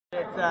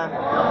It's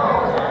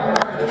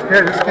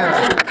Here, just kind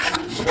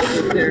of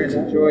sit there and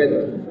enjoy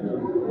the.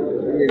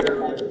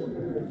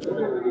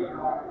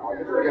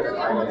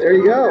 There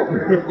you go.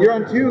 You're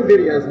on 2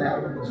 videos now.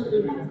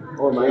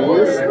 Oh, my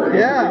list?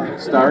 Yeah.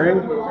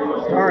 Starring?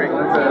 Starring.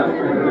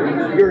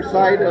 Your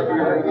side of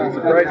your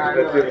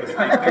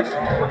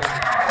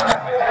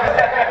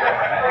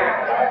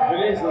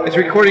It's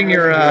recording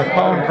your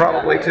phone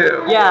probably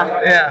too.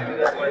 yeah. Yeah.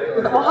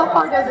 Well, how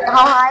far does it?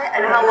 How high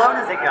and how low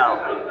does it go?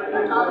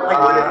 Like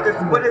what is this?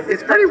 What is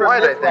It's pretty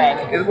wide, I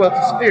think. Well, it's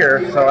a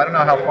sphere, so I don't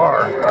know how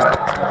far.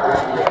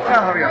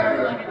 How we go.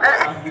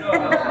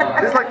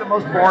 This is like the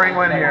most boring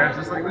one here. It's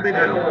just like what they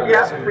do.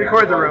 Yes,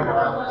 record the room. The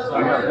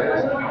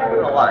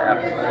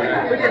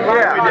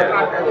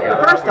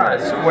first time.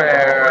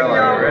 Square.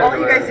 Oh,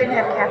 you guys didn't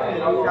have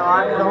caffeine, so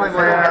I was the only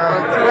one that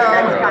had so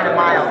that's kind of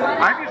mild.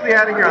 I'm usually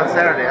out of here on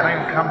Saturday. I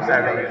don't even come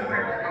Saturday.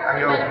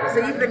 So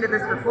you've been to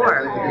this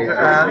before?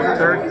 The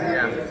third?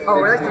 Yeah.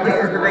 Oh, really? So this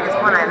is the biggest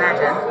one, I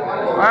imagine.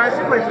 It's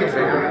a place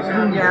bigger.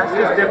 Yeah. It's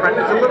just different.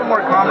 It's a little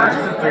more common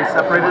since they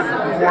separated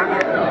before.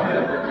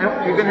 Yep.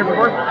 You've been here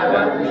before?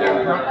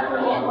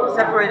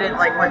 Separated,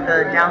 like what,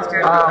 the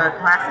downstairs of the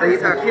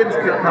classes? The kids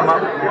could come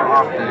up more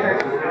often,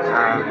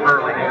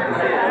 early,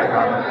 like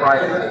on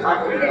Friday.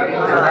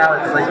 And now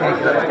it's like, hey,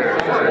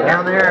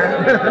 down there.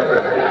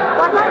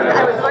 Well,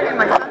 I was learning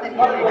my son that he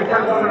needed to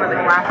come to some of the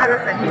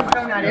classes, and he's so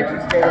not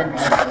interested. And a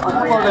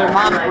couple of their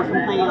moms were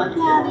complaining, like,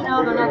 yeah, you know,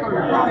 they're not going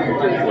to classes,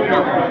 they're just hanging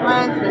out with their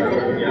friends. And I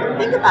said,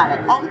 think about it.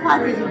 All the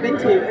classes you've been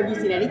to, have you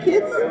seen any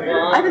kids?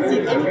 I haven't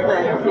seen any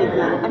kids.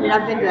 I mean,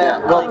 I've been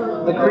to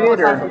The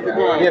creator,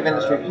 we have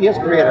industry. He has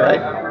creator,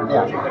 right?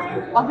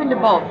 Yeah. I've been to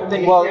both.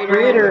 Well,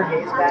 creator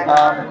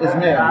is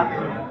new.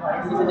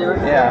 Is it newer?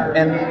 Yeah,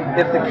 and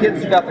if the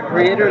kids got the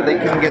creator, they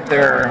couldn't get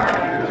their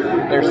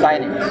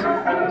signings.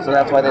 So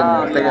that's why they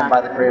didn't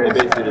buy the creator.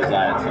 They basically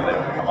design it so they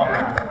don't come up.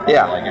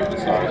 Yeah. Like if the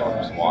stars will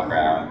just walk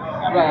around.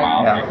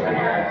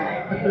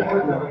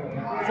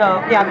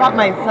 So, yeah, I bought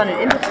my son an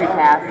industry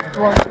pass.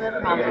 Well,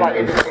 their moms bought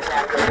industry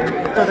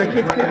passes. So their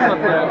kids could come up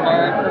here and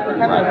learn. But if they're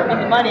coming to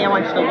spend money, I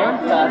want you to learn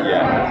stuff.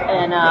 Yeah.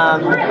 And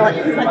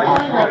he's like, oh,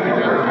 I know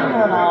everything. I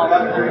know it all.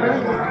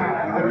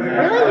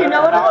 Really? You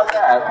know it all?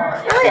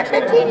 Really? At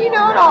 15, you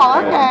know it all?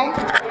 Okay.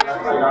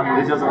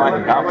 He doesn't like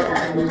the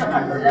confidence.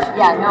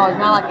 Yeah, no, it's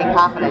not like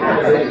confidence.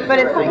 But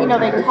it's like, you know,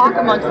 they talk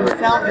amongst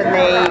themselves and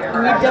he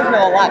does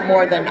know a lot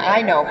more than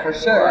I know for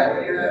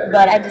sure.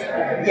 But I just,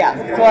 yeah.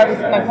 So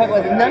my point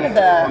was none of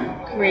the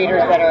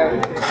creators that are in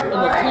the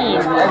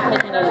teams are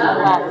taking any of these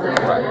classes.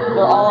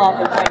 They're all out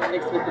there trying to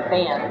mix with the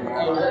fans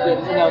and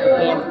get to know the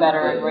fans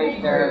better and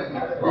raise their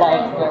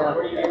likes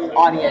or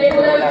audience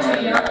or whatever.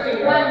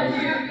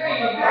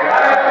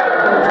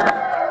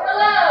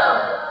 Hello!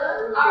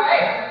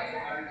 Alright.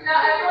 Now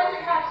everyone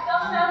should have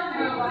some amount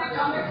of footage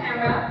on their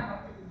camera.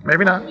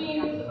 Maybe not. Which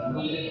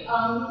means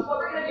what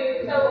we're going to do,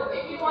 so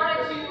if you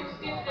wanted to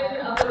skip this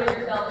and upload it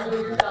yourself and do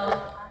it yourself,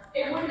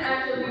 it wouldn't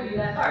actually be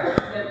that hard.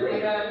 The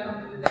data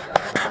comes through the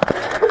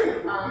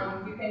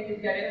you can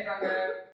just get it from the